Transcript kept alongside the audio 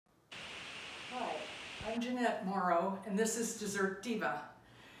I'm Jeanette Morrow, and this is Dessert Diva.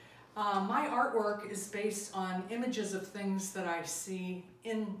 My artwork is based on images of things that I see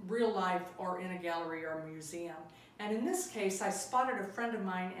in real life or in a gallery or a museum. And in this case, I spotted a friend of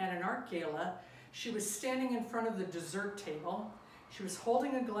mine at an art gala. She was standing in front of the dessert table. She was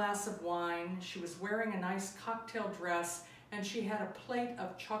holding a glass of wine. She was wearing a nice cocktail dress, and she had a plate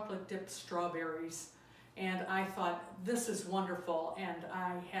of chocolate-dipped strawberries. And I thought, this is wonderful, and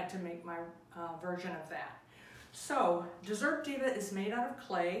I had to make my version of that. So, Dessert Diva is made out of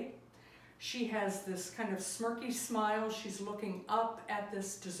clay. She has this kind of smirky smile. She's looking up at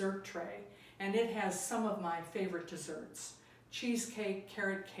this dessert tray, and it has some of my favorite desserts: cheesecake,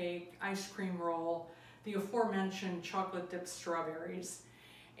 carrot cake, ice cream roll, the aforementioned chocolate-dipped strawberries.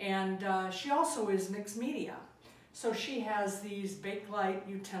 And she also is mixed media. So she has these Bakelite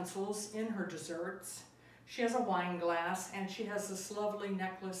utensils in her desserts. She has a wine glass, and she has this lovely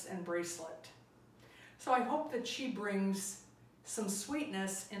necklace and bracelet. So I hope that she brings some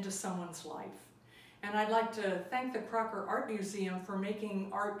sweetness into someone's life. And I'd like to thank the Crocker Art Museum for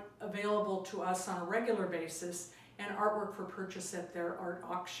making art available to us on a regular basis and artwork for purchase at their art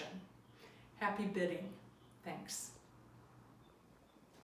auction. Happy bidding. Thanks.